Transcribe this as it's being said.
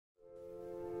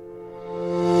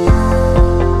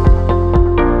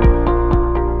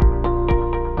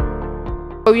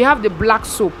We have the black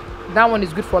soap. That one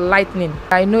is good for lightening.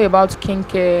 I know about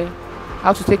skincare,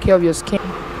 how to take care of your skin.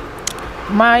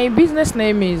 My business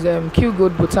name is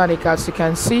QGold Botanicals, you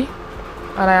can see,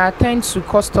 and I attend to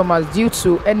customers due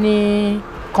to any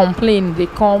complaint they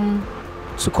come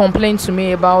to complain to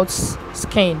me about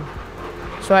skin.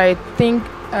 So I think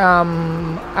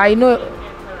I know,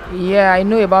 yeah, I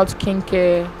know about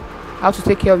skincare, how to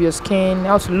take care of your skin,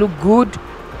 how to look good,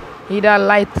 either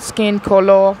light skin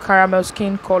color, caramel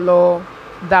skin color,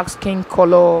 dark skin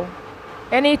color,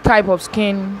 any type of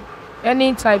skin,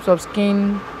 any types of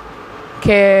skin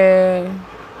care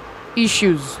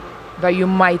issues that you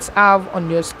might have on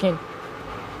your skin.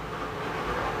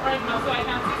 Right now, so I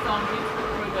can see some beautiful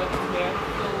products here.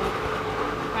 So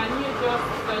can you just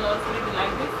tell us maybe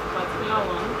like this particular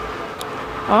one?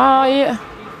 Yeah. Is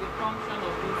the function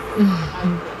of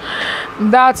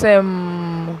this? That's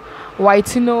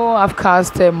Whitino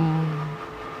Afcast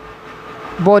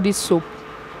body soap.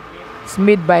 It's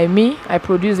made by me. I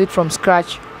produce it from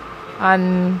scratch,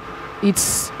 and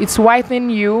it's whitening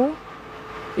you.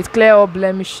 It clear up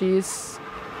blemishes.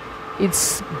 It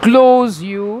glows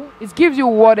you. It gives you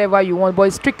whatever you want, but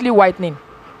it's strictly whitening,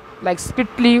 like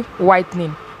strictly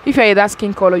whitening. If you're a dark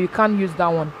skin color, you can't use that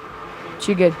one.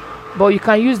 Chicken, but you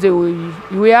can use the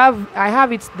I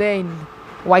have it there in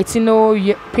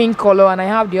whitino pink color, and I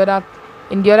have the other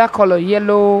in the other color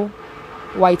yellow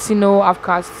whitino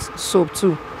Afcast soap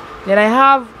too. Then I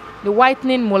have the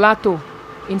whitening mulatto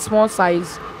in small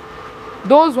size.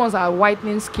 Those ones are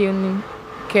whitening skin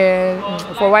care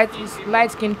for light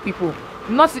skinned people.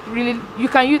 Not really, you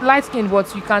can use light skin,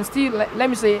 but you can still let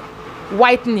me say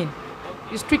whitening.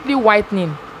 It's strictly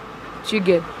whitening. You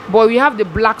get. But we have the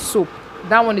black soap.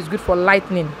 That one is good for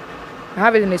lightening. I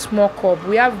have it in a small cup.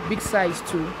 We have big size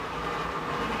too.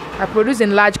 I produce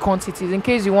in large quantities in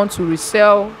case you want to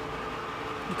resell.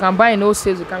 You can buy in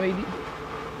wholesale.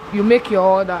 You make your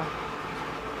order.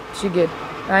 You get.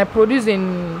 And I produce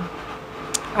in.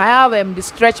 I have the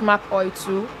stretch mark oil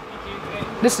too.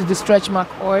 This is the stretch mark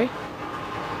oil.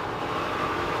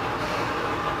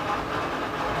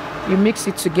 You mix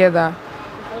it together.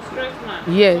 Stretch mark.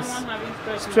 Yes.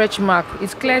 Stretch mark.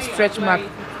 It's clear stretch mark.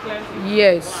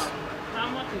 Yes. Wow. How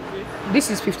much is this? This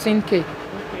is 15K. Okay.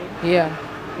 Yeah.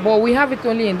 But we have it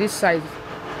only in this size.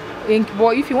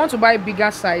 But if you want to buy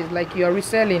bigger size, like you're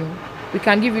reselling, we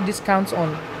can give you discounts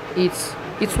on it.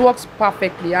 It works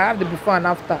perfectly. I have the before and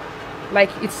after. Like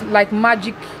it's like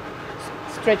magic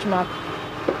stretch mark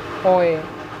oil.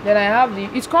 Then I have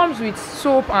it comes with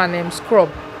soap and scrub.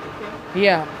 Okay.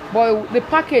 Yeah. But the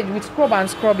package with scrub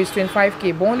is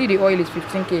 25K, but only the oil is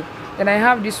 15K. Then I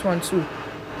have this one too,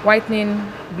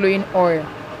 whitening glowing oil.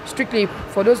 Strictly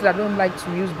for those that don't like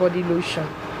to use body lotion,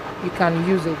 you can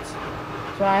use it.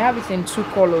 So I have it in two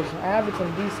colors. I have it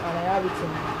in this, and I have it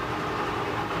in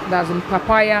that's in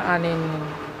papaya and in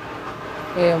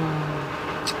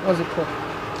what's it called,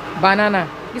 banana.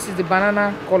 This is the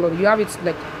banana color. You have it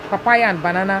like papaya and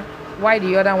banana, while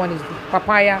the other one is the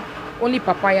papaya, only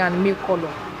papaya and milk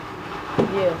color.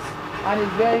 Yes, and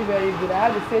it's very good. I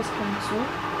have the face cream too.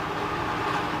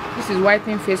 This is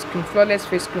whitening face cream, flawless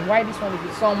face cream. Why this one is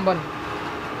the sunburn?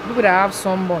 People that have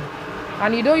sunburn,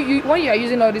 and when you are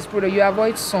using all this product, you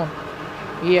avoid sun.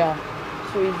 Yeah,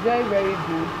 so it's very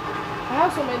good. I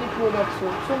have so many products,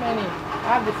 so many.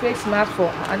 I have the face mask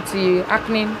for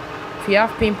anti-acne. If you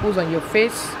have pimples on your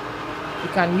face, you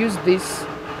can use this.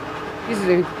 This is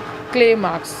a clay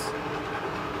mask.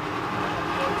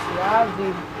 You have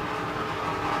the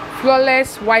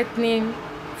flawless whitening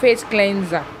face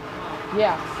cleanser.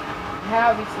 Yeah, I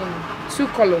have it in two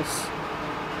colors.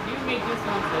 Do you make this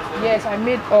one yourself? Yes, I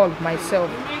made all myself.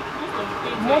 You make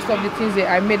Most of the things that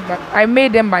I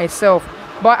made them myself,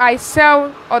 but I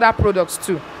sell other products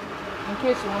too, in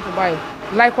case you want to buy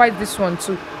it. Likewise, this one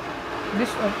too. This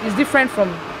one is different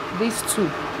from these two.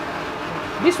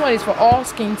 This one is for all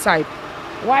skin type.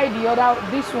 Why the other,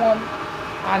 this one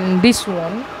and this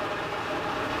one,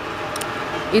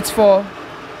 it's for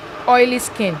oily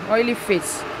skin, oily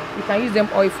face. You can use them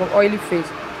oil for oily face.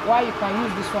 Why you can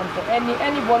use this one for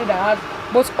anybody that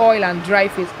has both oil and dry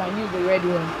face can use the red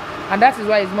one, and that is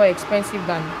why it's more expensive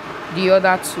than the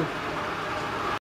other two.